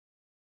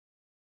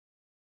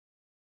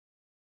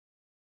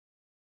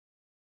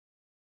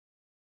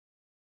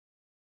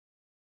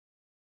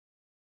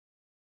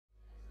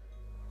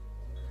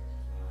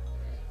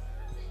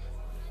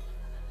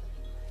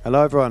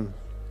Hello, everyone.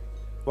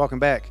 Welcome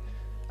back.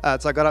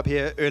 So I got up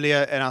here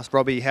earlier and asked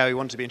Robbie how he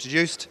wanted to be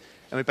introduced,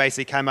 and we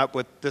basically came up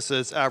with this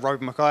is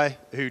Robbie Mackay,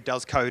 who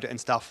does code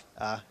and stuff,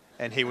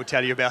 and he will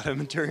tell you about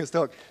him during his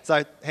talk.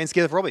 So hands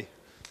together for Robbie.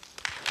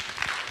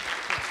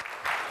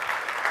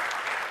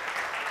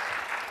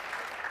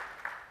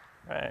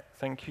 Right,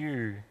 thank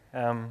you.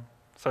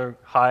 So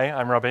hi,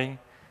 I'm Robbie.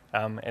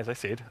 As I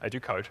said, I do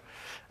code.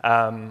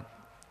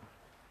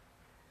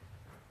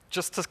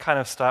 Just to kind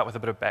of start with a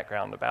bit of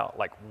background about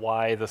like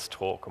why this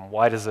talk and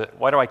why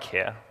do I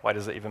care? Why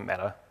does it even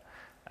matter?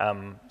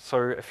 So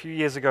a few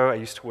years ago, I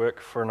used to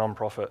work for a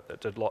nonprofit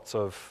that did lots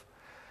of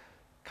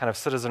kind of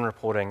citizen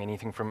reporting,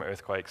 anything from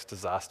earthquakes,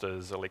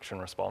 disasters, election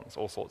response,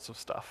 all sorts of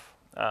stuff.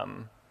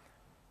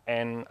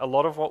 And a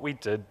lot of what we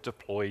did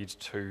deployed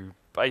to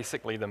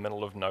basically the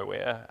middle of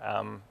nowhere.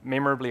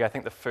 Memorably, I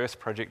think the first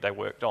project I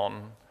worked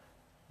on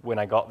when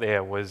I got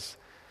there was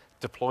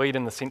deployed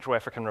in the Central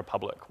African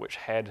Republic, which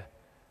had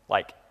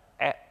like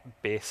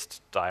at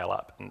best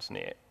dial-up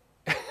internet,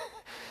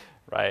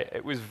 right?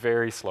 It was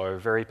very slow,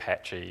 very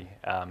patchy,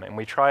 and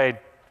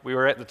we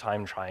were at the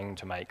time trying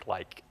to make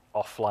like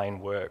offline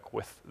work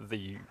with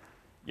the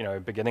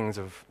beginnings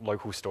of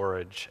local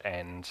storage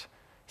and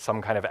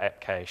some kind of app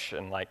cache,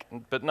 and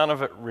but none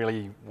of it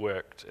really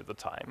worked at the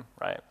time,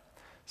 right?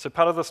 So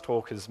part of this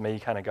talk is me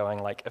kind of going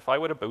like, if I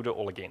were to build it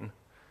all again,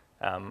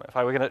 if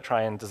I were going to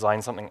try and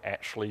design something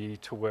actually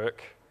to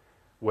work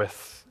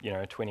with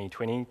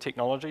 2020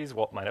 technologies,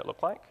 what might it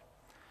look like?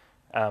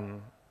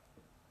 And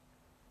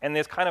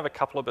there's kind of a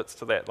couple of bits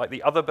to that. Like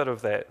the other bit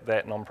of that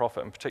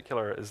nonprofit in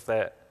particular is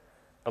that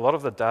a lot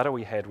of the data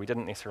we had, we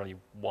didn't necessarily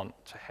want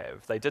to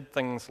have. They did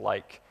things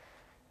like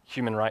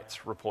human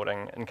rights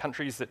reporting in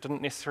countries that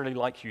didn't necessarily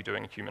like you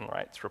doing human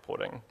rights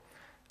reporting.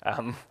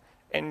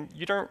 And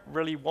you don't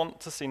really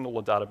want to send all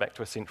the data back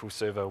to a central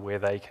server where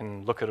they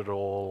can look at it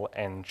all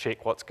and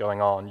check what's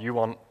going on. You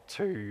want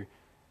to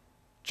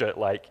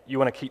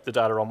keep the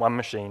data on one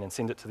machine and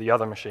send it to the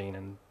other machine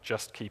and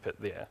just keep it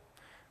there,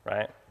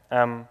 right?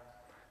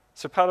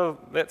 So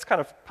that's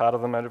kind of part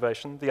of the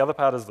motivation. The other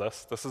part is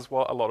this. This is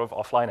what a lot of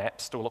offline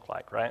apps still look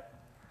like, right?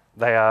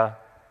 They are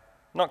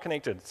not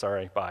connected,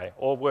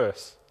 or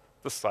worse,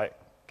 this site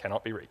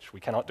cannot be reached.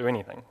 We cannot do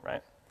anything,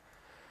 right?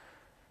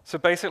 So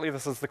basically,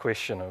 this is the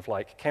question of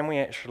like, can we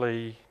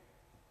actually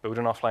build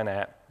an offline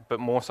app, but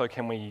more so,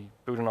 can we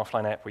build an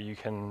offline app where you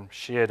can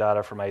share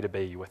data from A to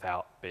B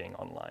without being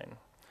online?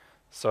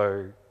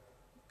 So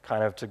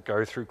kind of to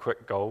go through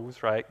quick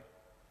goals, right?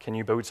 Can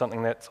you build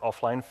something that's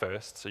offline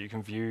first, so you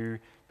can view,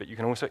 but you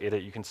can also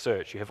edit, you can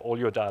search, you have all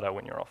your data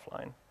when you're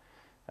offline?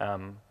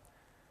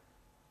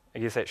 I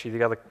guess actually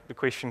the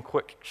question,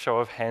 quick show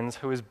of hands,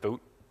 who has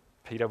built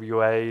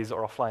PWAs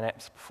or offline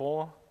apps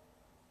before?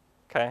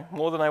 Okay,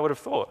 more than I would have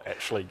thought,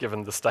 actually,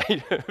 given the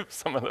state of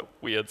some of the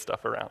weird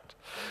stuff around.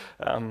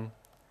 And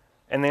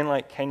then,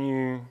 like, can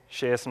you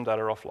share some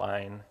data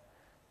offline?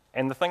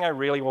 And the thing I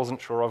really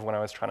wasn't sure of when I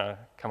was trying to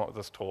come up with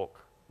this talk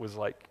was,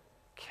 like,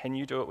 can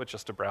you do it with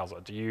just a browser?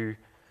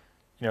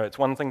 It's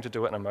one thing to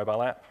do it in a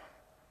mobile app,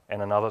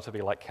 and another to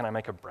be like, can I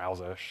make a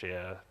browser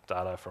share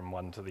data from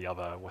one to the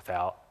other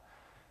without,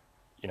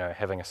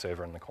 having a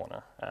server in the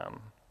corner?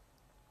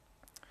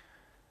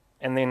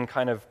 And then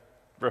kind of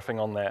riffing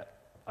on that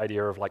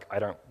idea of like, I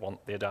don't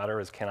want their data,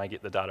 is can I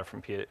get the data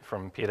from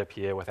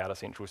peer-to-peer without a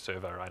central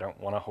server? I don't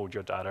want to hold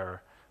your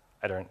data.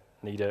 I don't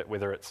need it,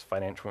 whether it's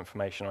financial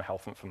information or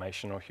health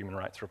information or human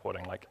rights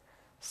reporting. Like,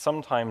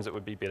 sometimes it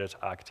would be better to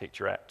architect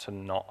your app to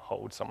not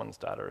hold someone's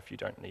data if you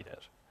don't need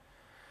it.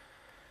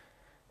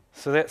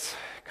 So that's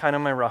kind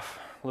of my rough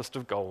list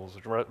of goals,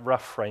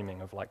 rough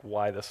framing of like,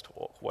 why this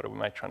talk? What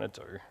am I trying to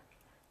do?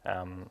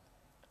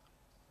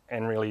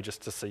 And really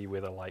just to see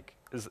whether like,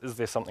 is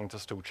there something to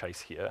still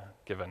chase here,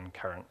 given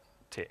current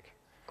tech?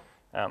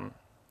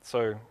 So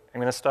I'm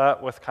going to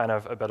start with kind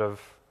of a bit of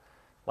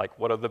like,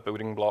 what are the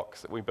building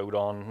blocks that we build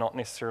on? Not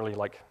necessarily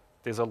like,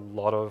 there's a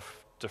lot of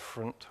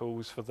different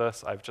tools for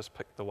this. I've just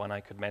picked the one I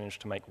could manage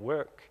to make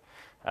work.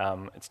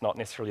 It's not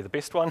necessarily the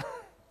best one.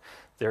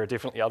 There are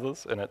definitely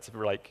others, and it's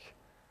like,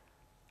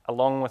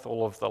 along with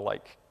all of the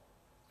like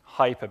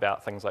hype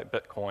about things like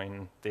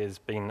Bitcoin, there's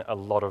been a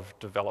lot of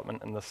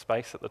development in this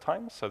space at the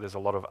time, so there's a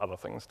lot of other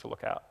things to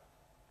look at,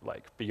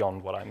 like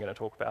beyond what I'm going to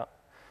talk about.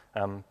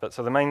 But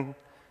so the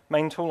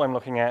main tool I'm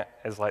looking at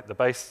as like the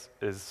base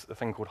is a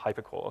thing called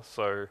Hypercore.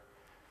 So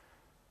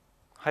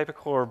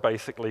Hypercore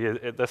basically,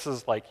 this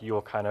is like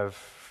your kind of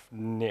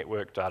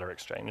network data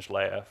exchange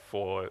layer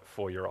for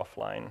your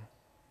offline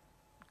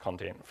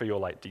content, for your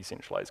like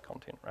decentralized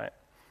content, right?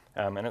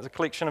 And it's a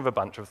collection of a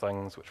bunch of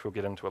things, which we'll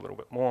get into a little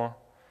bit more.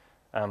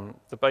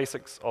 The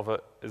basics of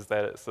it is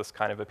that it's this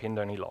kind of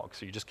append-only log.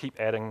 So you just keep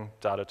adding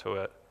data to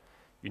it.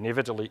 You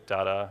never delete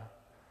data.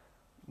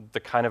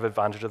 The kind of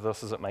advantage of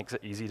this is it makes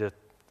it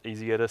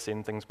easier to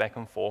send things back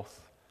and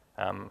forth.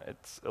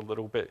 It's a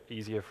little bit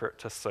easier for it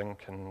to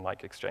sync and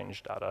like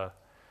exchange data.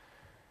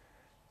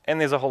 And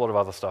there's a whole lot of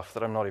other stuff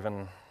that I'm not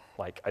even,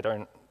 like, I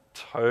don't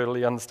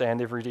totally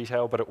understand every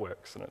detail, but it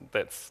works, and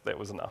that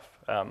was enough.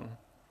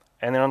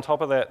 And then on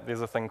top of that,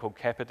 there's a thing called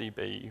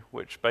KappaDB,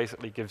 which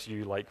basically gives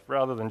you, like,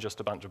 rather than just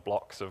a bunch of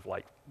blocks of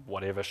like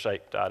whatever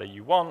shape data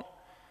you want,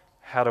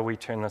 how do we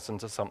turn this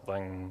into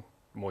something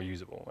more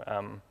usable?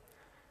 And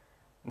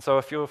so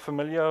if you're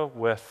familiar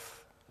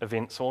with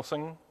event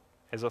sourcing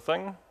as a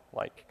thing,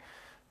 like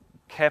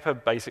Kappa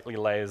basically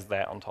layers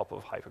that on top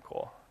of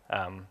Hypercore.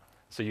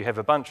 So you have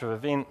a bunch of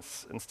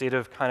events instead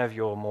of kind of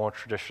your more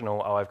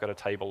traditional, oh, I've got a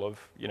table of,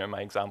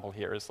 my example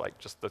here is like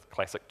just the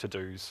classic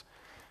to-dos,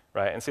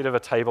 right? Instead of a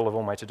table of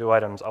all my to-do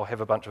items, I'll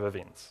have a bunch of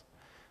events.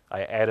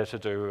 I add a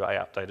to-do, I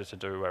update a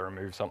to-do, I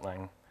remove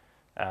something.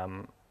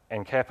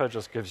 And Kappa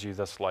just gives you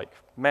this like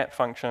map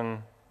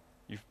function.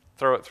 You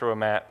throw it through a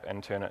map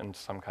and turn it into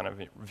some kind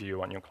of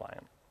view on your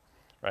client,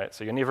 right?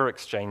 So you're never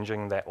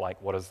exchanging that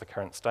like, what is the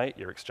current state?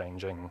 You're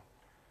exchanging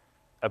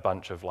a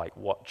bunch of like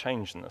what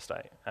changed in the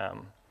state.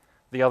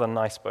 The other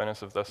nice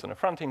bonus of this in a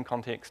front-end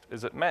context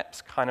is it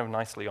maps kind of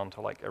nicely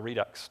onto like a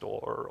Redux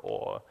store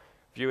or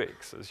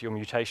Vuex as your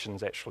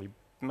mutations actually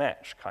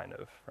match kind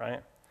of,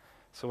 right?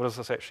 So what does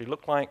this actually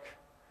look like?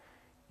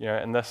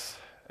 In this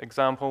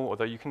example,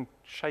 although you can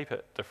shape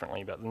it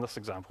differently, but in this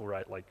example,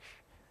 right, like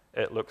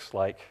it looks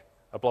like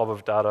a blob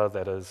of data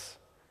that is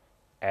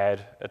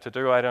add a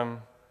to-do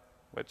item,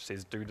 which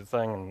says do the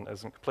thing and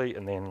isn't complete,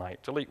 and then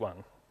like delete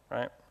one,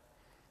 right?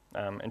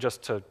 And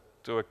just to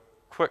do a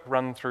quick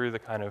run through the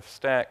kind of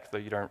stack, though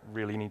you don't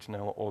really need to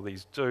know what all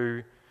these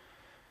do.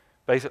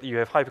 Basically, you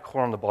have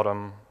Hypercore on the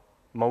bottom.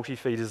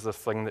 Multi-feed is the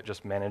thing that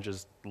just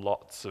manages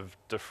lots of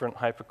different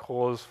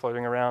Hypercores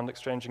floating around,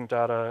 exchanging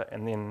data.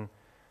 And then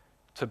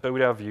to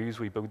build our views,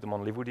 we build them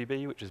on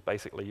LevelDB, which is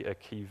basically a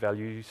key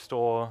value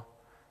store.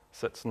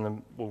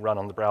 Will run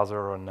on the browser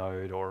or a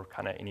node or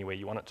kind of anywhere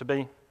you want it to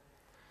be.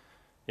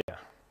 Yeah.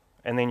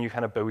 And then you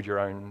kind of build your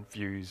own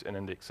views and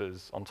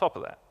indexes on top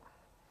of that.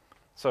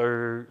 So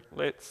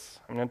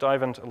I'm going to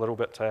dive into a little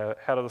bit to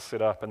how to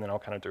set up, and then I'll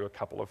kind of do a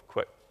couple of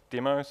quick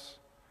demos.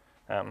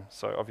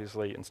 So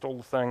obviously install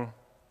the thing.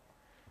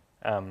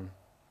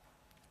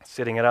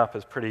 Setting it up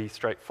is pretty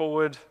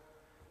straightforward.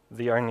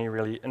 The only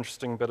really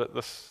interesting bit at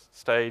this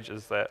stage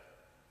is that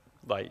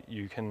like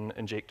you can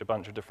inject a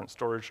bunch of different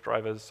storage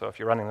drivers. So if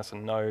you're running this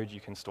in Node, you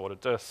can store to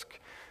disk.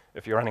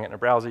 If you're running it in a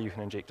browser, you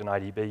can inject an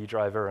IDB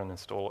driver and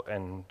store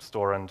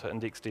into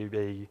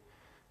IndexedDB.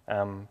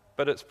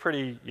 But it's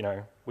pretty,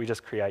 we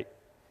just create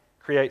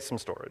some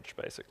storage,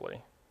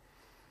 basically.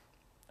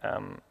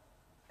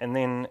 And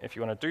then if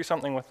you want to do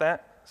something with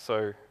that,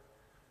 so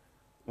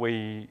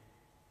we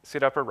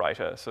set up a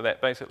writer. So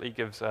that basically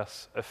gives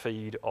us a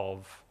feed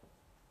of,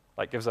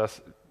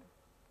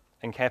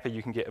 in Kappa,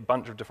 you can get a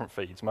bunch of different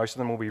feeds. Most of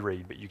them will be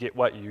read, but you get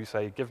what you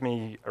say, give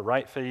me a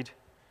write feed.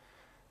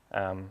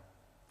 Then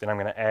I'm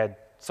going to add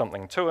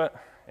something to it,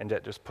 and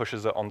that just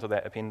pushes it onto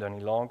that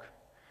append-only log.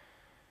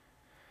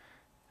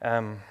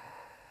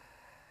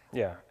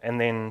 Yeah, and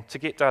then to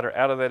get data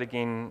out of that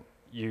again,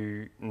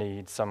 you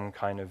need some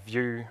kind of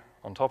view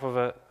on top of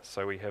it.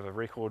 So we have a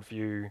record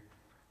view.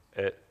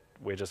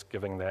 We're just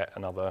giving that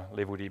another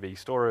LevelDB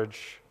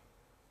storage.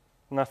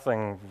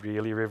 Nothing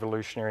really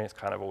revolutionary. It's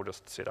kind of all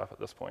just set up at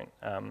this point.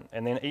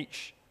 And then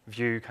each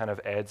view kind of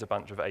adds a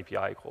bunch of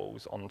API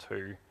calls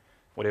onto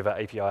whatever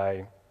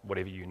API,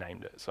 whatever you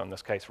named it. So in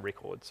this case,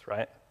 records,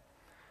 right?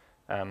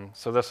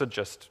 So this would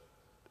just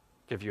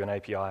give you an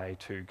API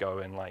to go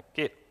and like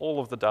get all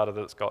of the data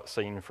that's got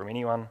seen from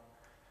anyone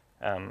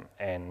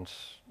and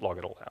log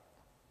it all out.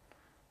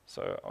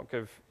 So I'll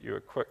give you a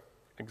quick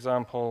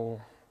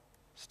example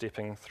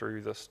stepping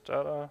through this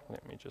data.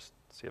 Let me just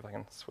see if I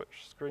can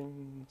switch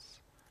screens.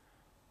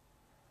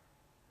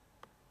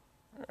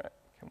 All right,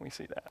 can we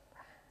see that?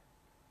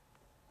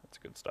 That's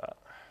a good start.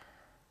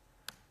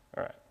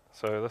 All right,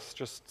 so this is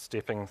just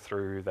stepping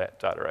through that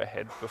data I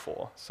had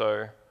before.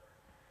 So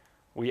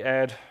we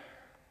add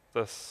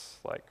this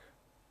like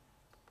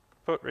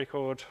put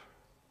record,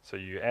 so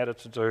you add a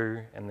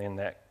to-do, and then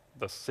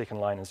the second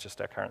line is just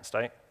our current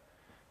state.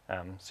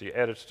 So you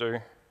add a to-do,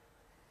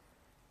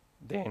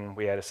 then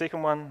we add a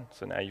second one,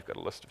 so now you've got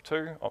a list of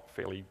two,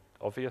 fairly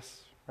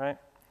obvious, right?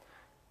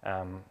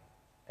 And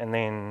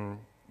then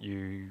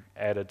you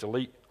add a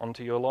delete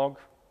onto your log,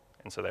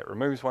 and so that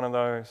removes one of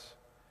those,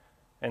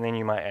 and then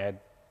you might add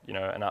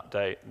an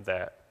update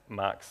that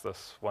marks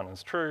this one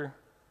as true.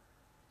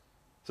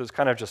 So it's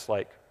kind of just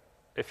like,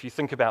 if you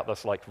think about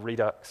this like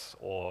Redux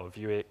or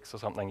Vuex or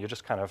something, you're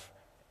just kind of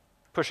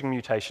pushing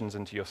mutations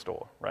into your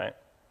store, right?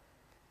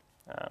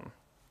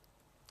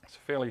 It's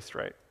fairly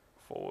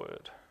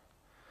straightforward.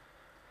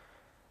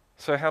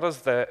 So how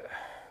does that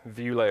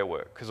view layer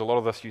work? Because a lot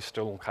of this you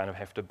still kind of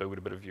have to build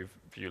a bit of view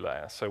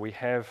layer. So we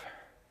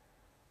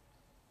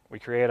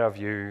create our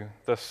view.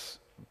 This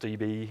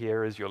DB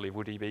here is your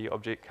LevelDB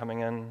object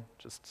coming in,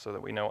 just so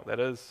that we know what that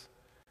is.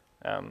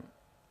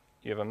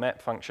 You have a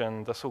map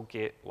function. This will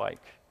get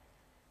like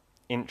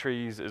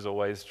entries is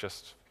always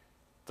just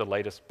the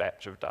latest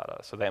batch of data.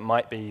 So that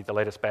might be the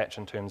latest batch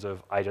in terms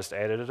of I just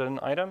added an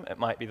item. It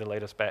might be the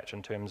latest batch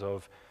in terms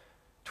of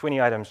 20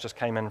 items just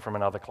came in from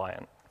another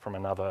client, from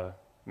another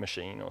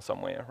machine or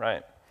somewhere,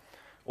 right?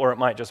 Or it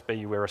might just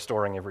be we're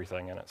restoring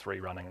everything and it's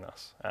rerunning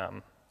this,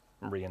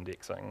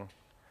 re-indexing.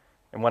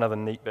 And one of the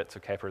neat bits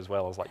of Kappa as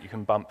well is like you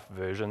can bump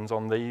versions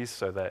on these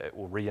so that it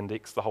will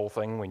re-index the whole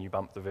thing when you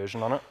bump the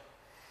version on it.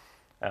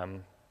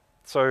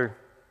 So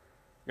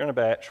you're in a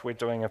batch. We're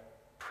doing a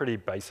pretty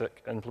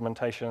basic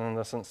implementation in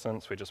this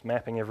instance. We're just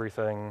mapping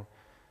everything,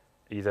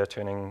 either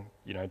turning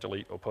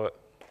delete or put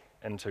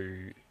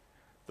into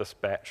this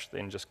batch,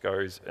 then just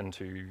goes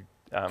into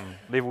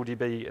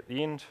LevelDB at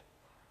the end.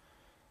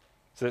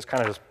 So it's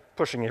kind of just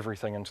pushing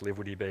everything into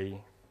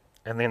LevelDB.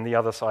 And then the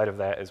other side of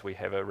that is we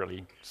have a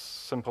really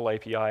simple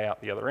API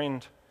out the other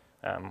end.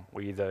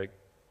 We either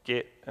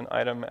get an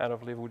item out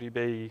of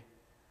LevelDB,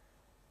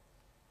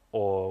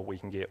 or we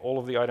can get all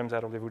of the items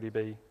out of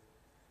LevelDB.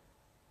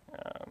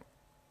 Let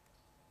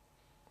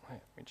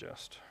me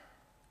just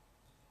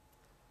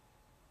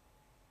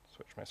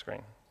switch my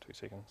screen, 2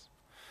 seconds.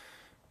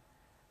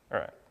 All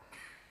right.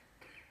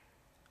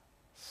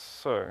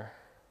 So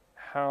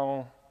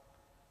how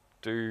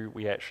do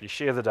we actually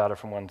share the data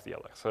from one to the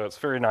other? So it's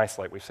very nice,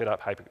 like we've set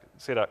up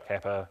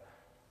Kappa.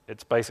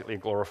 It's basically a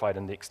glorified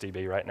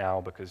IndexedDB right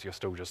now because you're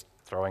still just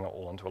throwing it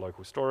all into a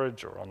local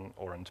storage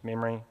or into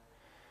memory.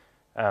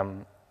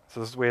 So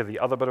this is where the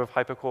other bit of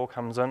hypercore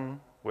comes in,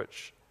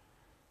 which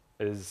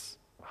is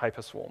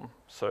hyperswarm.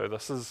 So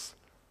this is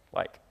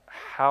like,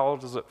 how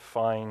does it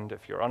find,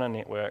 if you're on a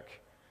network,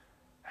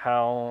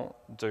 how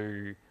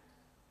do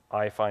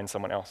I find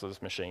someone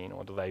else's machine,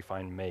 or do they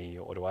find me,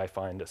 or do I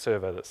find a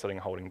server that's sitting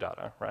holding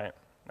data, right?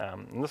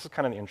 And this is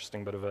kind of the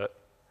interesting bit of it.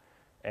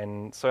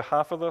 And so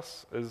half of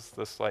this is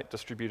this like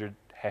distributed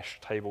hash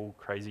table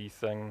crazy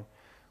thing,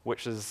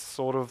 which is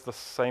sort of the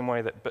same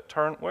way that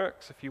BitTorrent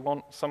works if you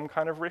want some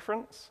kind of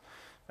reference.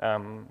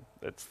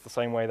 It's the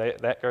same way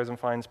that goes and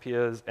finds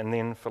peers. And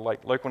then for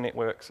like local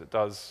networks, it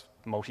does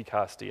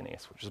multicast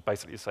DNS, which is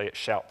basically to say it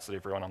shouts at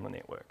everyone on the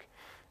network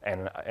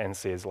and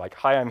says like,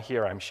 hi, I'm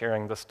here, I'm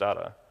sharing this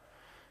data.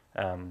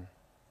 So I'm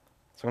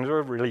going to do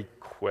a really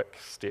quick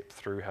step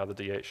through how the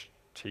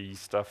DHT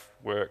stuff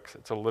works.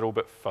 It's a little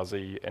bit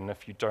fuzzy, and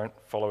if you don't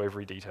follow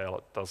every detail,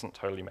 it doesn't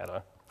totally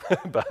matter.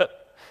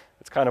 But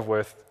it's kind of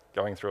worth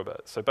going through a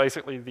bit. So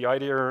basically, the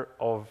idea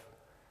of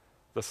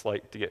this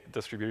like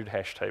distributed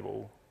hash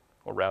table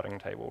or routing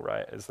table,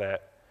 right, is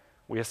that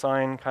we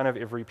assign kind of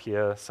every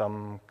peer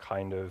some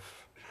kind of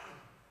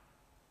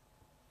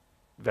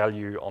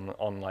value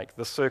on like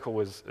the circle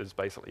is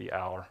basically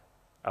our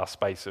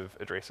space of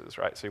addresses,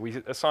 right? So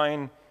we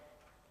assign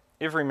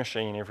every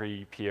machine,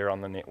 every peer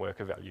on the network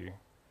a value.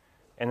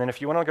 And then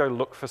if you want to go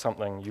look for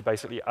something, you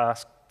basically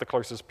ask the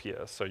closest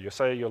peer. So you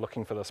say you're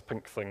looking for this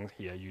pink thing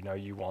here, you know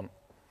you want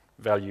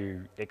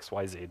value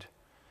XYZ,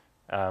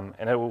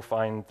 and it will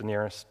find the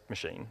nearest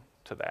machine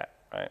to that,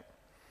 right?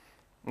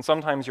 And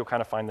sometimes you'll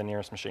kind of find the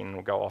nearest machine and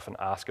we'll go off and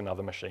ask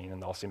another machine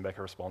and they'll send back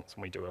a response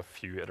and we do a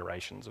few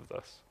iterations of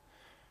this,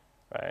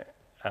 right?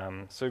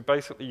 So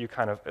basically you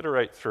kind of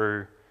iterate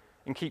through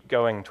and keep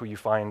going until you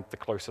find the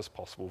closest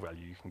possible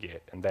value you can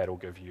get, and that'll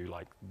give you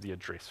like the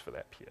address for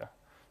that peer.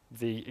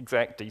 The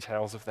exact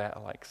details of that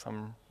are like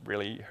some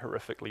really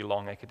horrifically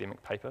long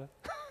academic paper.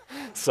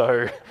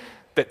 So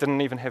that didn't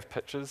even have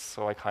pictures,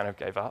 so I kind of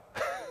gave up.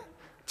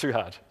 Too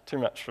hard, too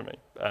much for me.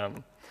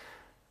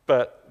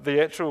 But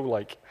the actual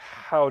like,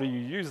 how do you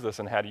use this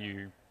and how do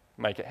you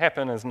make it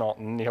happen is not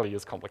nearly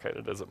as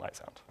complicated as it might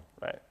sound,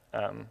 right?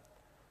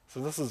 So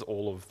this is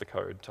all of the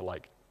code to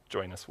like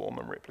join a swarm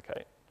and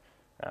replicate.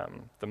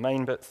 The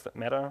main bits that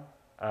matter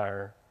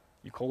are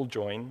you call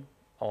join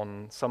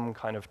on some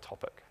kind of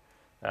topic.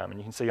 And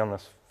you can see on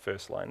this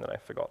first line that I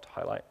forgot to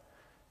highlight.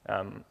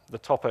 The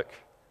topic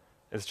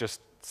is just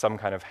some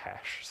kind of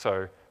hash.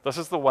 So this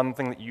is the one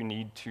thing that you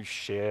need to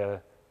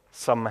share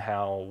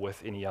somehow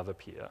with any other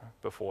peer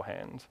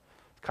beforehand.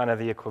 It's kind of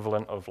the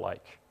equivalent of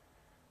like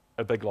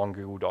a big long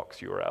Google Docs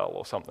URL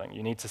or something.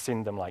 You need to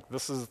send them like,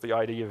 this is the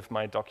ID of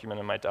my document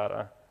and my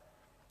data.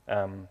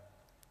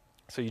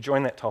 So you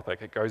join that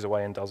topic, it goes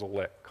away and does all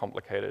that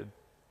complicated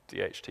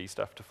DHT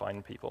stuff to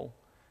find people.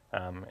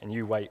 And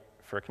you wait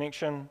for a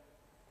connection.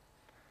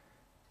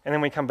 And then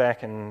we come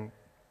back, and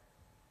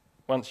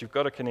once you've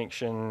got a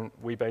connection,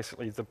 we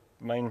basically, the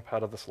main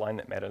part of this line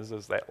that matters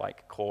is that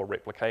like core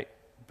replicate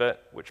bit,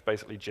 which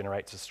basically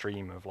generates a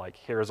stream of like,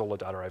 here is all the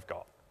data I've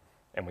got.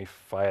 And we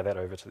fire that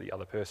over to the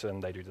other person,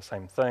 they do the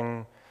same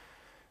thing.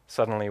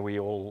 Suddenly we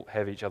all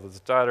have each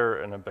other's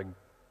data in a big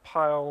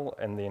pile,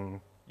 and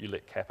then you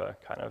let Kappa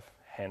kind of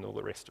handle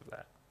the rest of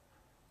that,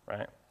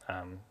 right?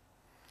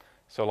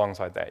 So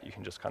alongside that, you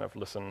can just kind of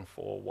listen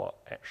for what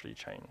actually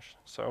changed.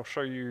 So I'll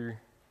show you,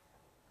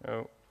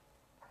 I'll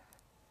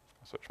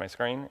switch my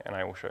screen, and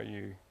I will show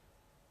you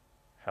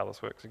how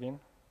this works again.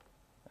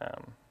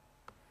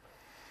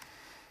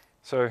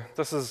 So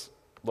this is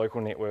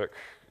local network.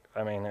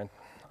 I mean,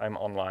 I'm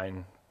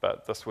online,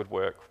 but this would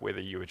work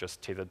whether you were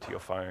just tethered to your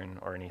phone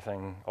or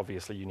anything.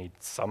 Obviously, you need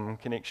some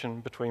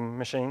connection between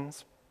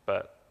machines,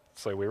 but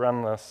so we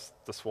run this,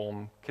 the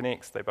swarm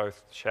connects, they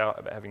both shout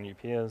about having new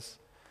peers.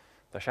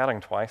 They're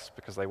shouting twice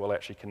because they will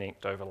actually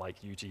connect over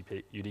like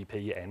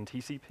UDP and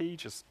TCP,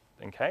 just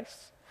in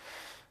case.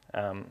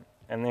 And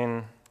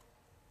then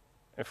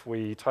if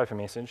we type a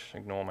message,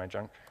 ignore my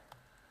junk,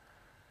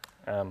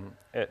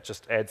 it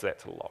just adds that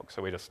to the log.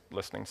 So we're just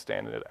listening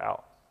standard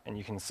out. And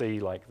you can see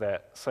like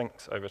that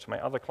syncs over to my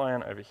other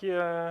client over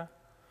here.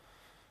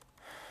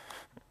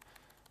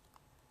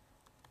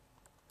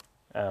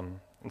 And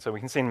so we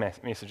can send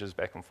messages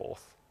back and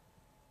forth.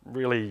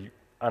 Really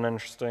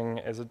uninteresting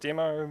as a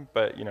demo,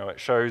 but it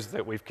shows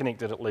that we've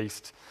connected at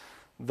least.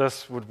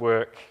 This would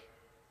work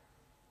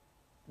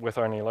with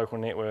only a local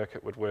network.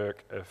 It would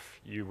work if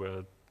you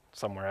were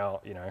somewhere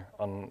out,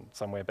 on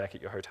somewhere back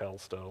at your hotel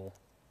still.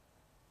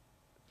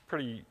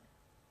 Pretty,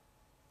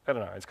 I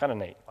don't know, it's kind of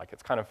neat. Like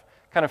it's kind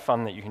of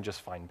fun that you can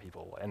just find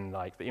people, and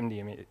like the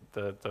MDM,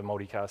 the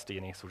multicast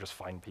DNS will just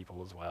find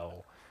people as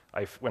well.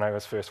 When I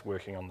was first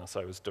working on this,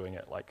 I was doing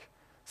it like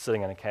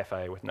sitting in a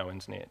cafe with no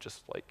internet,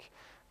 just like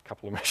a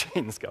couple of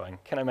machines going,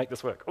 can I make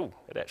this work? Oh,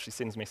 it actually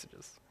sends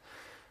messages.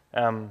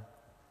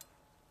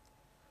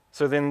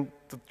 So then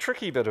the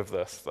tricky bit of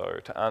this, though,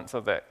 to answer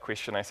that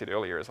question I said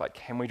earlier is like,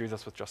 can we do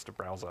this with just a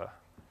browser?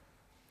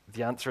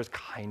 The answer is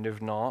kind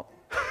of not,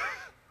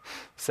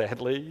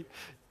 sadly.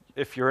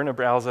 If you're in a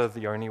browser,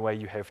 the only way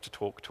you have to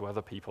talk to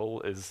other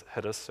people is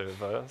hit a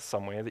server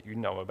somewhere that you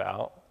know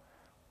about,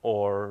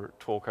 or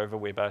talk over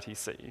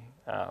WebRTC.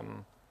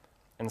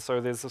 And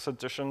so there's this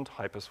additioned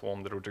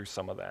hyperswarm that'll do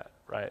some of that,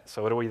 right?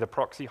 So it'll either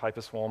proxy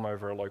hyperswarm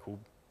over a local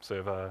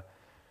server,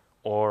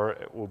 or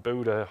it will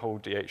build a whole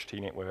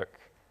DHT network,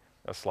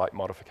 a slight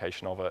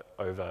modification of it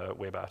over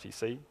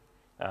WebRTC.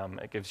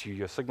 It gives you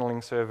your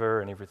signaling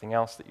server and everything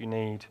else that you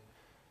need.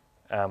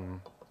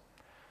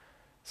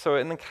 So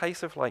in the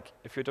case of like,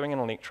 if you're doing an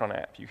Electron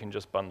app, you can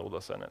just bundle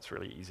this in. It's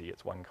really easy.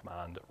 It's one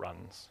command, it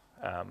runs.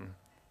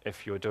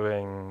 If you're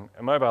doing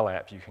a mobile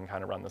app, you can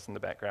kind of run this in the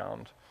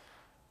background.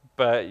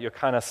 But you're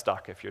kind of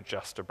stuck if you're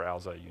just a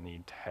browser. You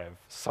need to have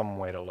some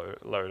way to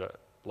load it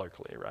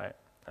locally, right?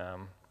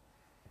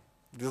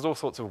 There's all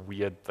sorts of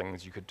weird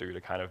things you could do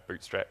to kind of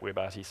bootstrap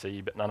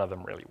WebRTC, but none of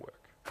them really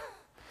work.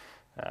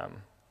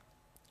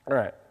 All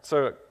right,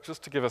 so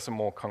just to give us a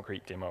more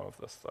concrete demo of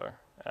this, though,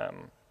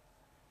 I'm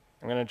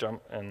going to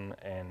jump in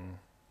and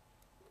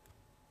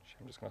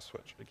I'm just going to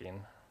switch it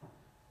again.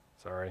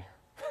 Sorry.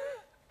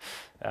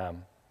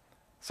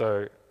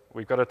 So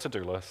we've got a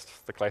to-do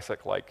list, the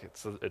classic, like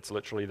it's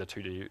literally the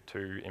 2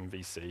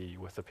 MVC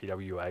with the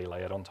PWA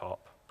layered on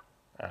top.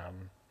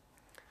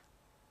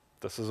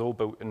 This is all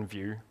built in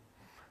Vue.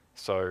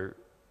 So,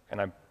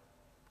 and I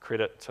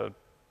credit to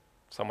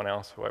someone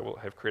else who I will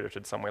have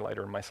credited somewhere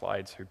later in my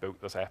slides who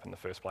built this app in the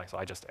first place.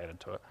 I just added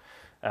to it.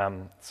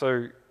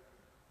 So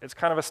it's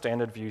kind of a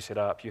standard Vue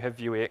setup. You have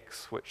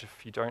Vuex, which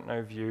if you don't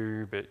know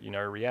Vue, but you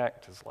know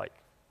React is like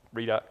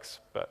Redux,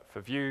 but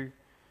for Vue.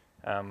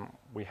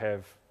 We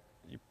have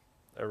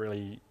a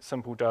really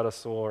simple data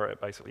store.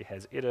 It basically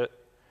has edit,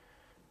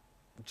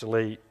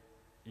 delete,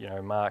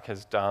 Mark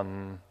has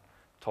done,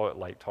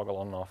 like toggle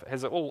on and off. It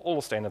has all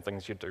the standard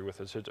things you do with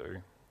a to-do.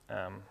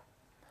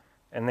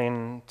 And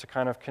then to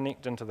kind of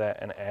connect into that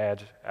and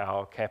add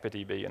our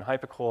KappaDB and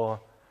Hypercore,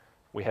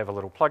 we have a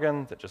little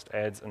plugin that just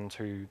adds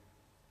into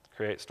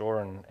Create Store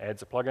and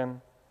adds a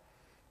plugin.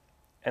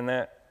 And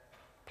that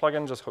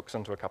plugin just hooks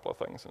into a couple of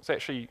things. It's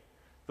actually,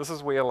 this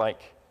is where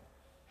like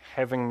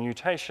having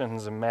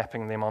mutations and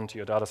mapping them onto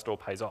your data store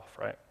pays off,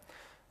 right?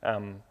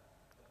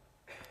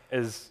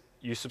 Is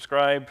you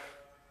subscribe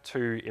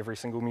to every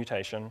single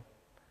mutation,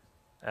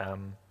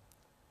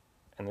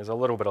 and there's a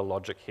little bit of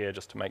logic here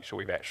just to make sure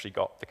we've actually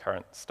got the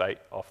current state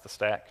off the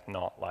stack,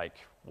 not like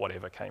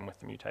whatever came with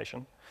the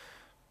mutation.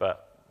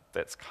 But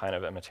that's kind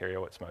of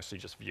immaterial. It's mostly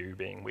just Vue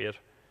being weird.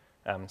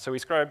 So we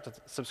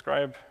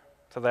subscribe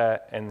to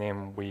that, and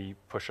then we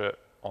push it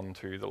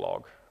onto the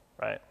log,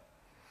 right?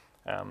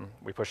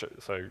 We push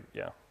it, so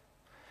yeah.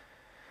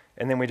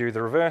 And then we do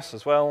the reverse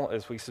as well,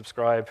 as we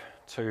subscribe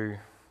to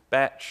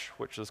batch,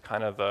 which is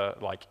kind of the,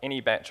 like any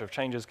batch of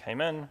changes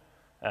came in,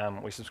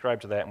 we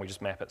subscribe to that and we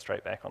just map it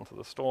straight back onto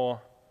the store.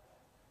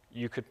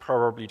 You could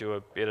probably do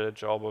a better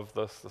job of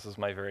this. This is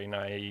my very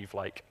naive,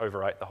 like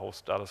overwrite the whole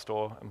data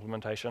store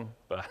implementation,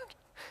 but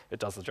it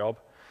does the job.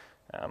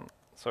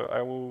 So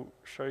I will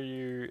show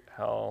you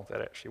how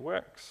that actually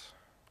works.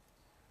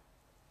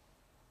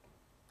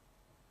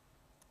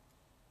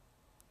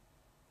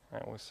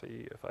 And we'll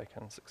see if I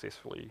can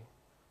successfully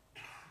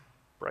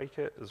break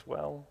it as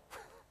well.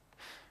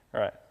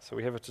 All right, so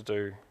we have a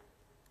to-do.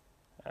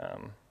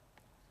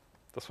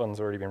 This one's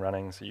already been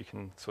running, so you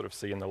can sort of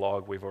see in the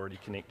log we've already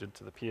connected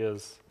to the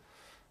peers.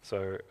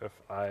 So if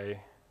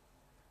I,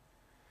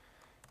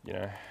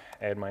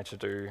 add my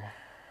to-do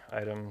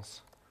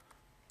items,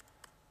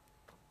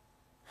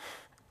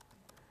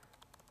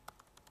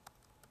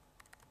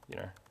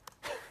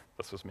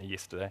 this was me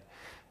yesterday.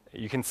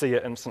 You can see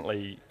it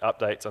instantly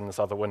updates in this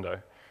other window,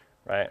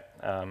 right?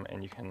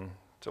 And you can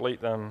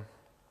delete them.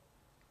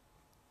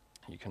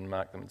 You can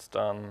mark them as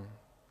done.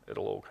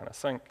 It'll all kind of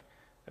sync.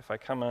 If I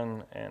come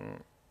in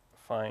and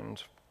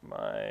find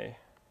my,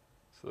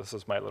 so this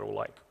is my little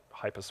like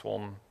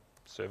hyperswarm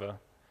server,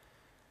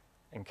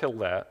 and kill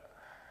that,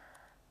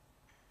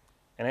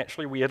 And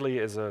actually, weirdly,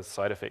 as a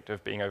side effect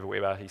of being over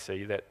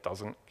WebRTC, that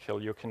doesn't kill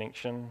your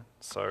connection.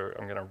 So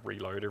I'm going to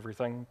reload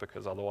everything,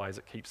 because otherwise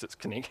it keeps its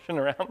connection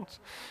around.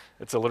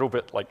 It's a little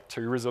bit like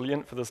too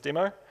resilient for this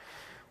demo,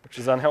 which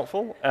is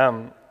unhelpful.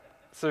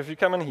 So if you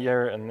come in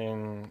here, and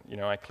then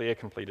I clear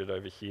completed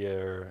over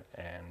here,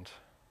 and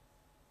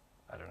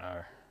I don't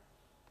know,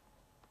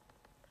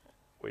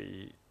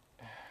 we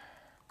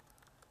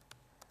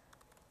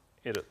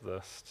edit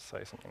this to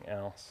say something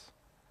else.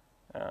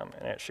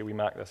 And actually, we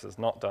mark this as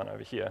not done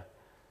over here.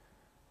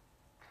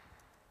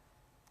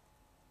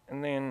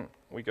 And then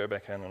we go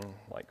back in and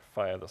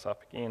fire this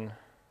up again.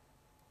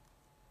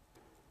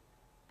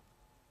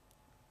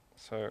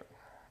 So I'm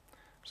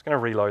just going to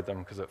reload them,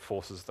 because it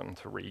forces them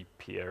to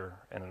repair,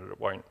 and it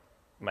won't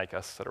make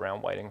us sit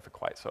around waiting for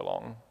quite so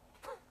long.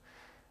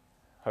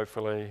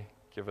 Hopefully,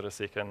 give it a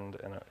second,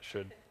 and it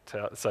should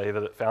say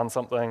that it found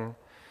something.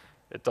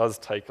 It does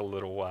take a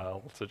little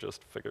while to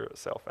just figure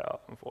itself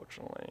out,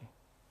 unfortunately.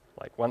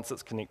 Once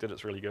it's connected,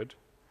 it's really good.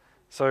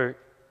 So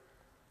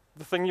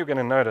the thing you're going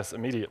to notice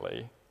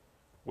immediately,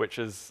 which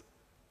is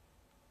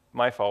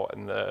my fault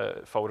and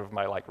the fault of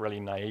my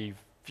really naive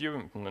Vue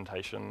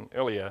implementation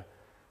earlier,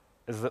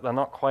 is that they're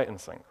not quite in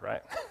sync,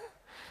 right?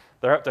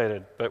 They're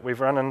updated, but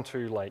we've run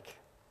into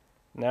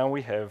now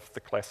we have the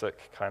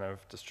classic kind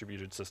of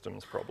distributed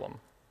systems problem.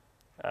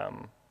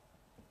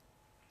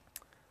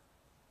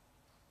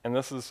 And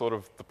this is sort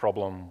of the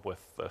problem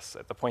with this.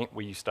 At the point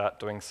where you start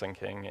doing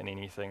syncing in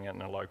anything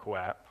in a local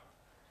app,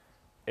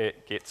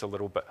 it gets a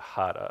little bit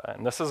harder.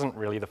 And this isn't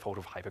really the fault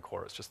of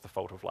Hypercore, it's just the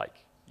fault of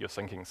your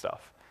syncing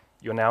stuff.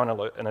 You're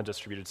now in a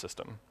distributed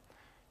system.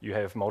 You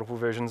have multiple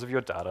versions of your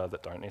data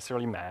that don't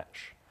necessarily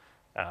match,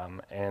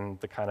 and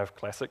the kind of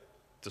classic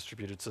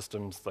distributed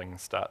systems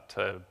things start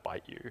to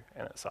bite you,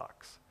 and it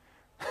sucks.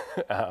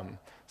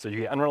 So you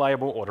get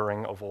unreliable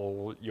ordering of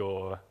all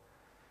your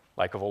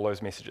of all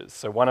those messages.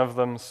 So one of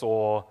them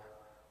saw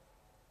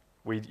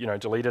we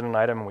deleted an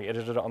item and we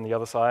edited it on the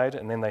other side,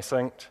 and then they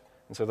synced.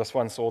 And so this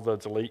one saw the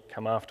delete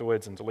come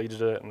afterwards and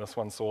deleted it, and this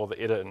one saw the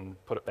edit and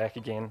put it back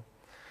again.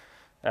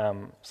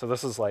 So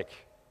this is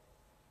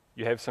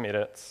you have some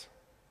edits.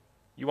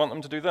 You want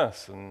them to do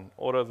this and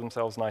order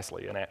themselves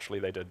nicely, and actually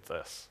they did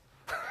this.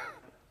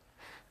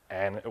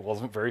 And it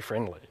wasn't very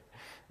friendly.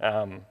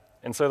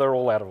 And so they're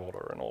all out of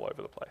order and all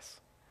over the place.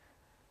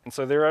 And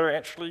so there are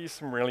actually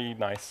some really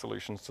nice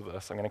solutions to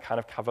this. I'm going to kind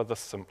of cover the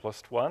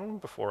simplest one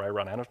before I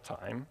run out of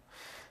time.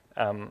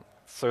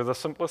 So the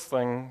simplest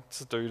thing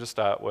to do to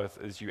start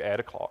with is you add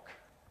a clock,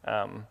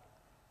 and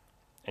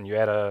you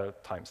add a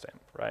timestamp,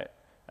 right?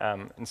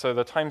 And so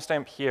the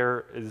timestamp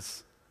here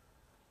is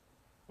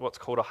what's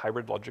called a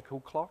hybrid logical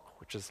clock,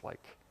 which is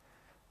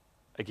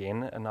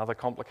again, another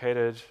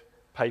complicated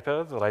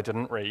paper that I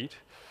didn't read.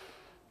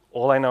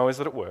 All I know is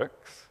that it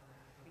works,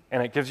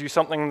 and it gives you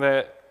something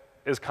that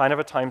is kind of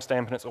a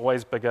timestamp, and it's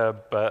always bigger,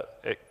 but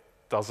it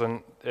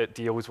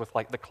deals with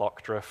the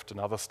clock drift and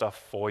other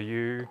stuff for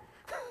you.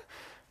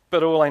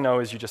 But all I know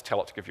is you just tell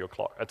it to give you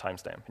a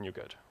timestamp, and you're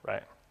good,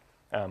 right?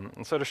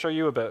 And so to show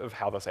you a bit of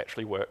how this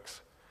actually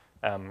works,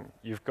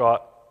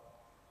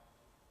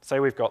 say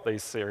we've got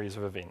these series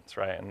of events,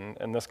 right? And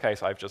in this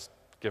case, I've just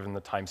given the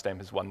timestamp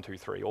as 1, 2,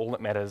 3. All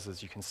that matters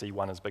is you can see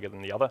one is bigger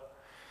than the other.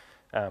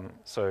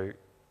 So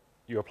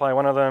you apply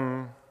one of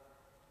them,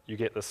 you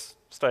get this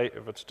state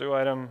of a to-do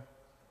item.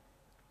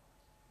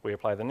 We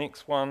apply the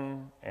next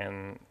one,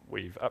 and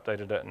we've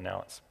updated it, and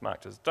now it's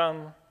marked as done.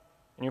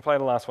 And you apply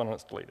the last one, and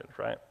it's deleted,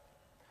 right?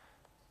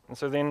 And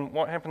so then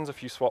what happens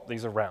if you swap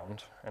these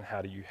around, and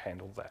how do you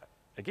handle that?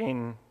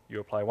 Again, you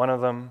apply one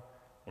of them,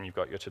 and you've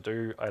got your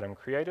to-do item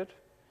created.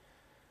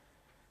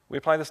 We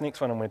apply this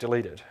next one, and we're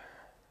deleted.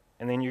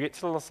 And then you get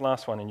to this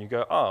last one, and you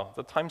go, oh,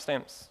 the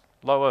timestamp's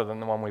lower than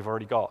the one we've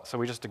already got, so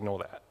we just ignore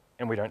that.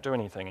 And we don't do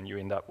anything, and you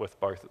end up with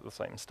both at the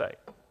same state,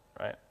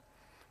 right?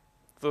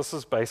 This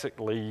is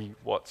basically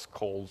what's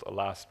called a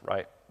last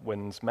write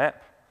wins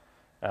map.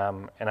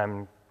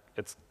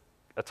 It's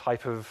a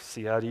type of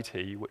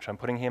CRDT, which I'm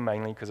putting here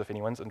mainly because if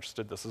anyone's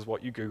interested, this is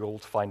what you Google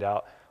to find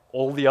out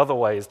all the other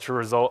ways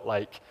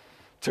to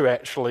to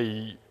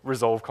actually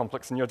resolve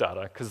conflicts in your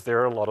data, because there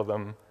are a lot of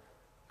them,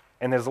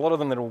 and there's a lot of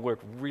them that will work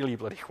really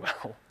bloody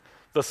well.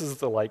 This is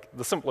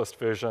the simplest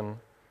version,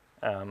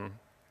 and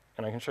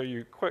I can show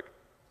you a quick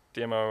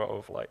demo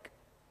of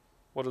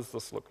what does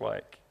this look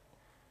like.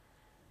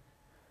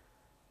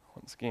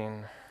 Once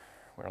again,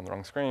 we're on the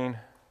wrong screen.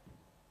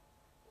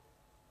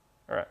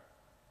 All right.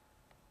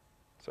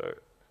 So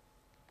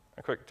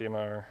a quick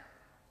demo.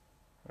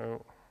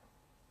 Oh,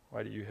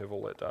 why do you have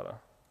all that data?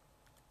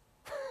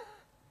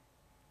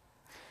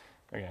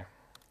 Okay,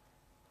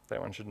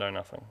 that one should know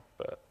nothing,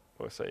 but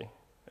we'll see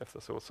if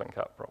this will sync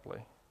up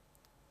properly.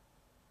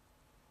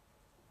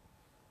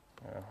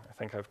 I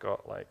think I've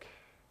got what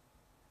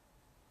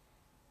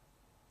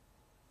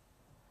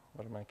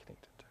am I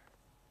connected to?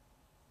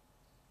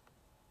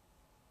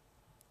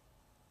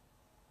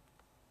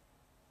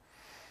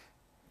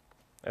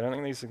 I don't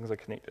think these things are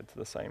connected to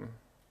the same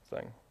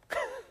thing.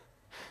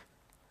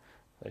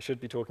 They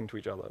should be talking to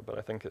each other, but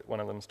I think one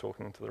of them's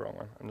talking to the wrong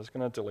one. I'm just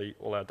going to delete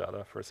all our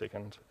data for a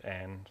second,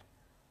 and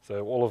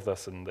so all of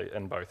this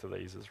in both of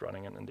these is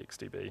running in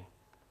IndexedDB.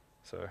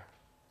 So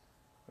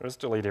I'll just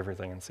delete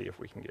everything and see if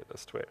we can get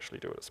this to actually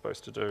do what it's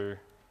supposed to do.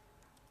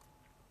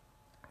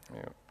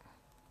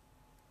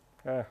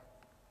 Yeah.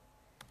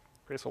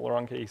 Press all the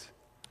wrong keys.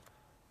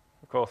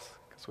 Of course,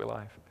 because we're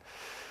live.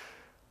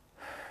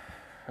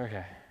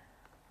 Okay.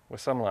 With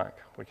some luck,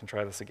 we can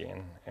try this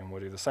again, and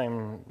we'll do the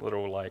same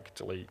little like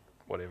delete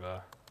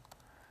whatever.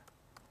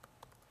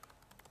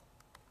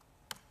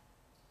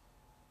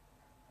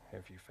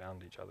 Have you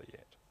found each other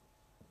yet?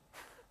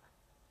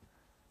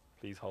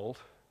 Please hold.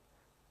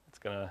 It's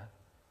going to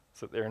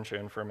sit there and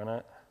churn for a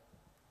minute.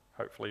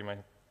 Hopefully my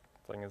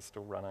thing is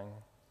still running.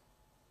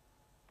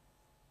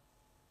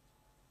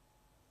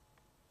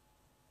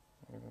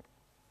 It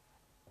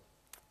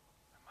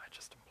might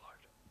just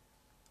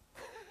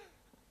implode.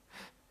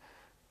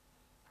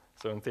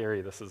 So in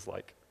theory, this is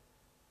like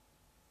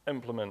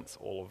implements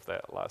all of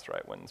that last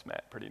write wins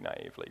map pretty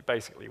naively.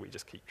 Basically, we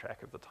just keep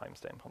track of the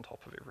timestamp on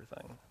top of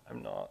everything.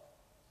 I'm not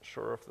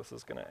sure if this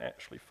is going to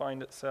actually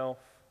find itself.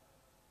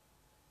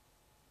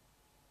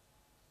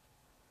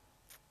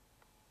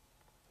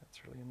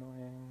 That's really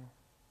annoying.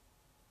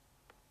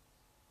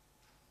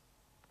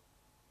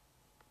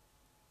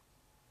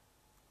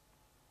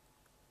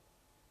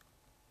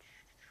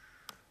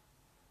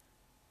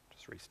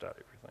 Just restart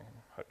everything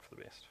and hope for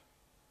the best.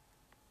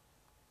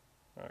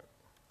 Oh, you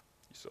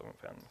still haven't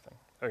found anything.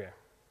 Okay.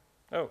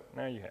 Oh,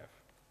 now you have.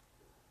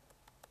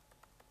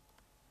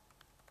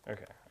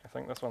 Okay, I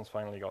think this one's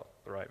finally got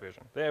the right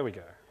version. There we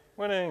go.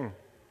 Winning!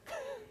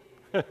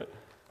 The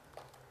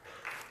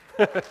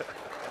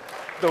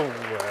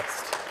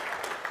worst.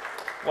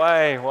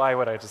 Why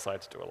would I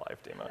decide to do a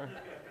live demo?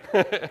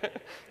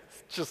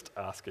 It's just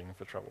asking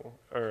for trouble.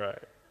 All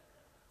right.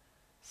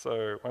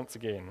 So once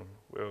again,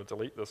 we'll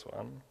delete this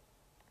one,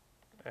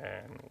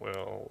 and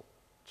we'll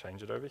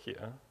change it over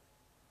here.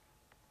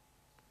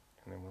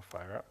 And then we'll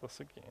fire up this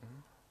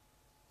again.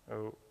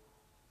 Oh,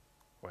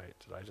 wait,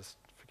 did I just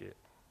forget?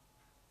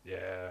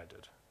 Yeah, I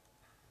did.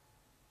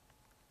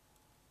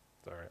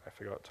 Sorry, I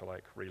forgot to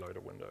like reload a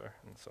window,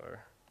 and so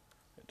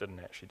it didn't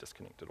actually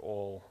disconnect at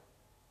all.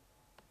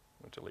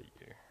 We'll delete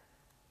you.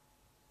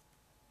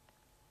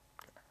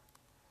 Okay.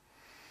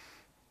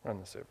 Run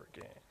the server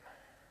again.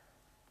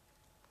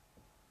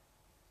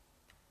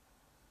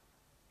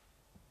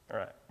 All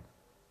right.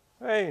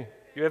 Hey,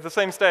 you have the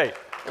same state.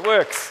 It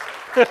works.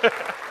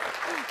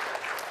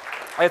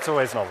 It's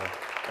always novel.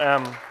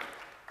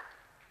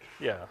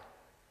 Yeah.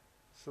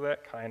 So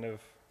that kind of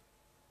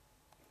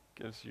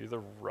gives you the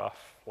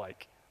rough,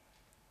 like,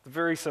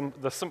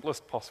 the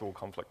simplest possible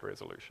conflict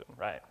resolution,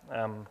 right?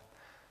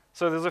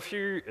 So there's a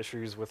few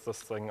issues with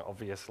this thing,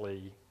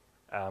 obviously.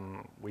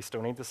 We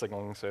still need the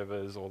signaling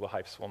servers or the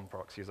Hyperswarm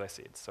proxy, as I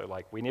said. So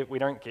like, we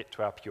don't get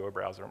to our pure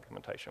browser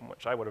implementation,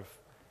 which I would have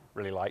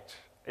really liked.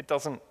 It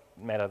doesn't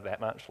matter that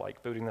much.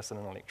 Like, building this in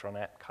an Electron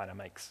app kind of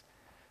makes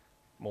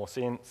more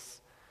sense.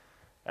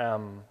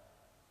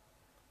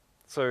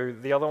 So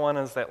the other one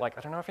is that, like,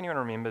 I don't know if anyone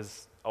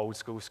remembers old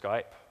school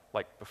Skype,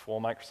 like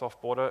before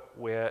Microsoft bought it,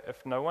 where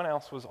if no one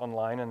else was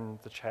online in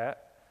the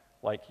chat,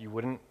 like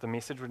the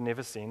message would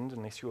never send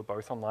unless you were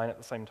both online at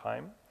the same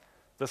time.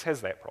 This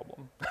has that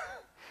problem,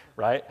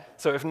 right?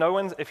 So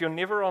if you're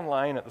never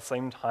online at the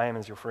same time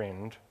as your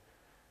friend,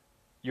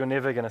 you're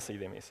never going to see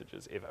their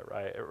messages ever,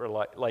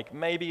 right? Like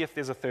maybe if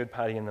there's a third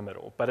party in the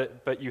middle,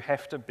 but you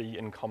have to be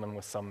in common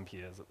with some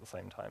peers at the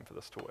same time for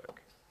this to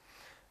work.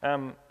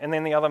 And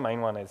then the other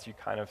main one, as you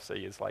kind of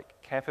see, is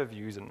like Kappa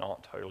views are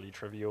not totally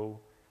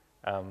trivial.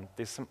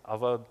 There's some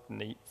other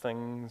neat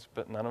things,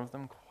 but none of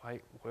them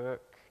quite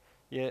work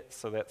yet,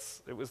 so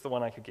it was the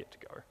one I could get to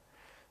go.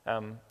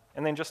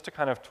 And then just to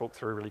kind of talk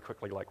through really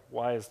quickly, like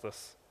why is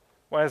this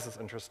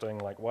interesting?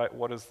 Like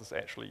what is this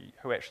actually,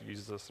 who actually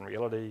uses this in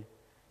reality?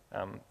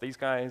 These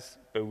guys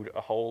build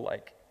a whole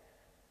like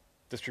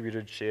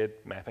distributed shared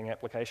mapping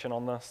application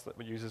on this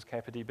that uses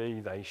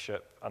KappaDB. They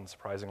ship,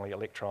 unsurprisingly,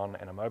 Electron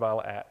and a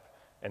mobile app,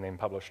 and then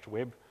publish to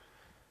web.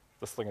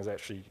 This thing is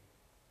actually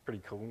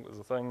pretty cool as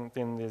a thing.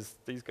 Then there's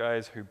these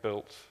guys who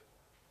built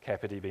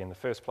KappaDB in the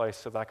first place,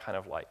 so they're kind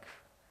of like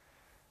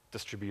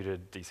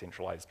distributed,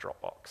 decentralized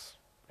Dropbox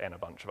and a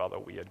bunch of other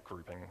weird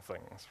grouping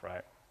things,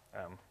 right?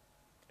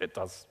 It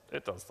does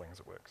things,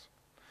 it works.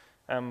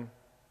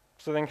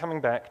 So then coming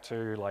back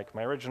to like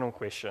my original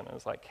question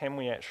is like, can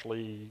we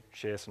actually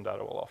share some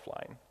data while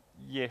offline?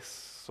 Yes,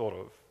 sort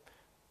of,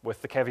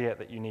 with the caveat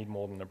that you need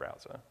more than a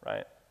browser,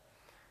 right?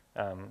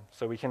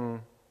 So we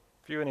can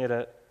view and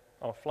edit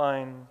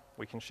offline,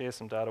 we can share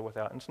some data with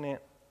our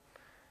internet,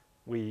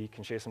 we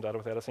can share some data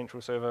with our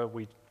central server,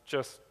 we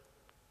just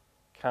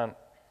can't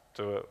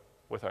do it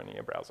with only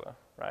a browser,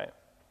 right?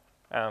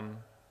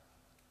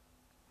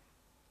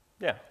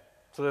 Yeah,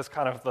 so there's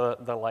kind of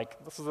the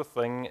like, this is a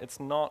thing, it's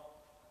not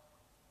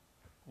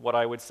what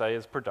I would say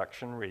is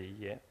production ready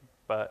yet,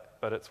 but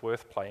it's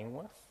worth playing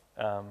with.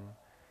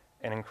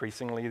 And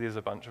increasingly there's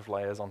a bunch of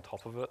layers on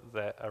top of it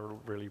that are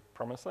really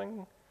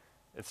promising.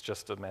 It's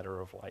just a matter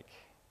of like,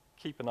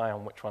 keep an eye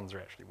on which ones are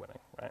actually winning,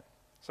 right?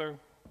 So